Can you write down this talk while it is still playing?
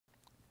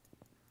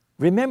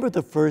Remember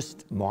the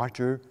first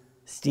martyr,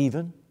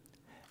 Stephen?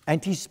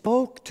 And he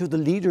spoke to the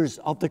leaders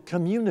of the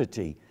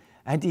community,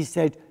 and he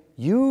said,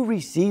 you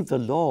receive the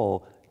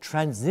law,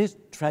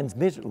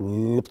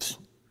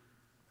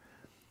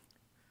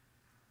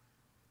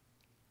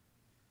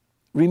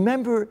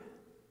 Remember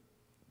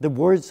the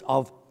words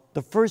of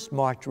the first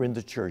martyr in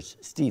the church,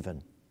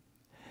 Stephen.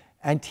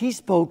 And he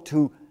spoke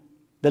to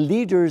the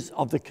leaders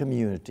of the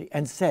community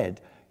and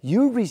said,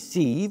 you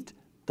received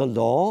the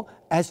law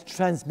as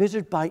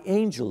transmitted by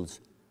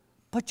angels,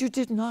 but you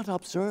did not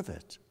observe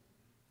it.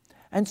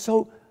 And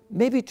so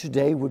maybe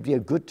today would be a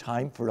good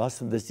time for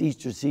us in this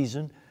Easter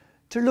season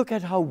to look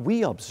at how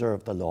we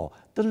observe the law.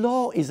 The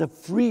law is a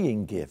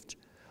freeing gift.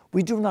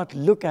 We do not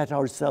look at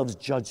ourselves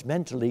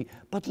judgmentally,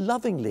 but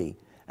lovingly,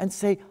 and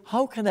say,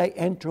 how can I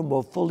enter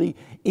more fully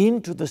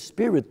into the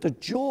spirit, the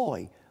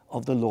joy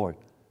of the Lord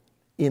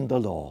in the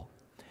law?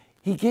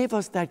 He gave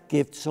us that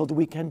gift so that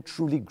we can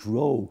truly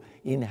grow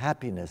in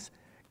happiness.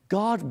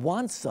 God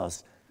wants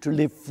us to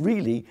live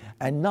freely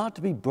and not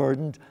to be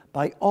burdened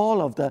by all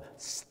of the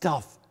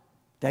stuff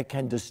that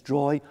can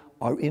destroy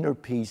our inner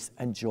peace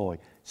and joy.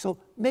 So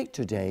make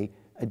today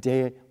a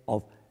day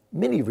of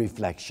mini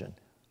reflection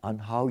on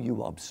how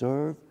you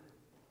observe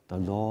the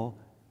law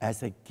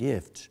as a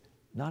gift,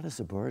 not as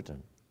a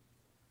burden.